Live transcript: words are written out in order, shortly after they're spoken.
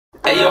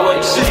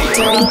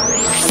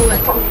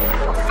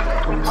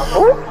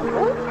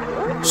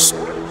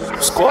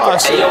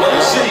Squash.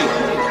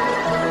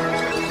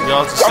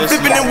 I'm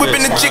flipping and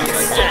whipping the chicken.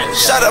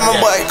 Shout out my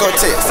boy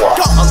Cortez.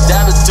 I'm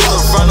dabbing to the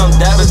front, I'm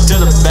dabbing to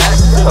the back.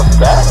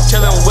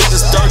 Chillin' with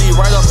this 30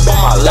 right up on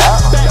my lap.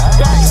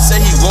 He say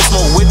he wants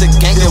more with the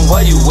gang, then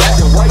where you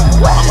at?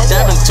 I'm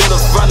dabbing to the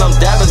front, I'm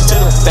dabbing to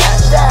the back.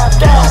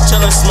 I'm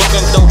chillin'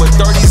 smoking dope with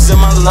 30s in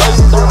my life.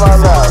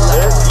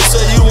 You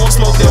say you want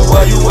smoke, then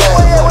where you at?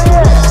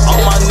 All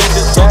my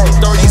niggas talking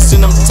 30s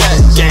in them tat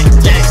gang.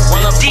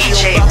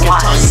 DJ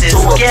Watts is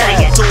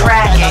getting it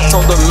cracking. I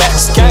told the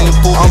Max King,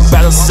 Poobe, I'm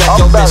about to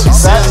sack your bitch. She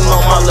sitting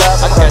on my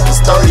lap, I got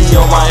this 30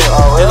 on my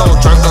hip. It don't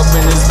jerk up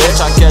in this bitch,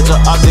 I catch her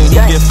up, then he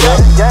get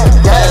flipped.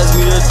 Pass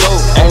me the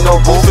dope, ain't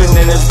no boofing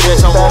in this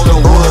bitch, I'm on the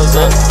woods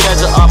up.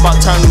 Catch her up, I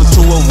turn him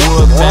to a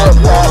wood pack.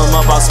 Pull him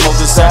up, I smoke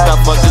this sack, I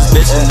fuck this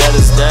bitch and that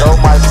is that.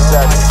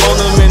 Hold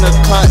him in the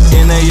cut,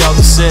 and they all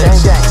the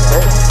six.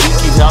 We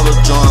keep hella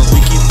joints, we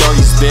keep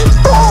 30s, bitch.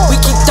 We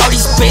keep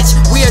 30s, bitch,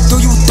 we'll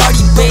do you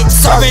dirty, bitch.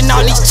 Serving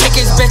all these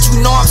chickens, bitch, you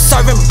know I'm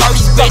serving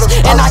birdies, bitch.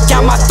 And I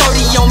got my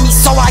 30 on me,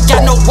 so I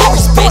got no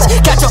worries, bitch.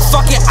 Got your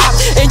fucking op,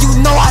 and you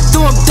know I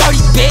do them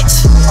dirty,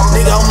 bitch.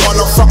 Nigga, I'm on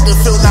no fucking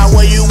field now,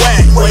 where you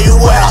at? Where you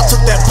at? I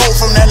took that pole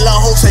from that little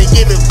hoe, say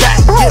give it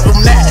back, give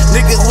him that.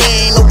 Nigga, we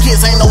ain't no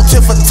kids, ain't no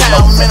tip for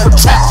town, I'm in a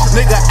trap.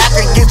 Nigga, I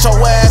can get your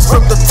ass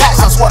from the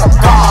tax, I swear to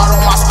God,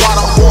 on my squad,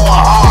 I'm going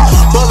hard.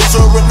 Bullets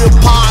will rip your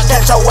pond,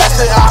 catch your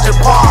ass in out your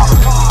park.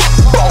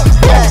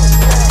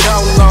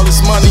 Counting all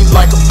this money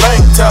like a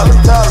bank teller.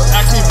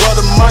 Ask me where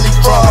the money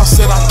from, I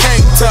said I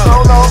can't tell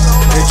it.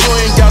 And you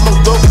ain't got no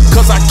dope,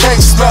 cause I can't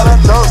smell it.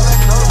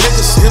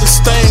 Niggas hit a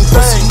stain,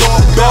 pussy know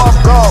I'm better.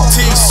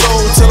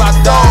 T-soul till I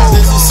die,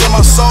 this is in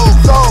my soul.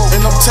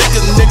 And I'm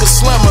taking nigga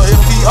slimmer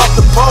if he up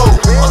the pole.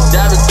 I'm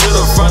dabbing to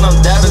the front, I'm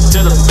dabbing to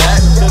the back.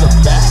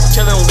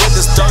 Chillin' with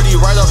this 30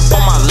 right up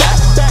on my lap.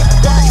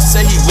 He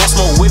say he wants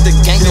more with the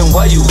gang, then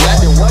where you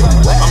at?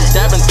 I'm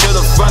dabbing to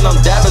the front, I'm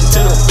dabbing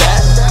to the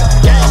back.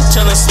 I'm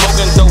chillin'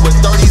 smoking dope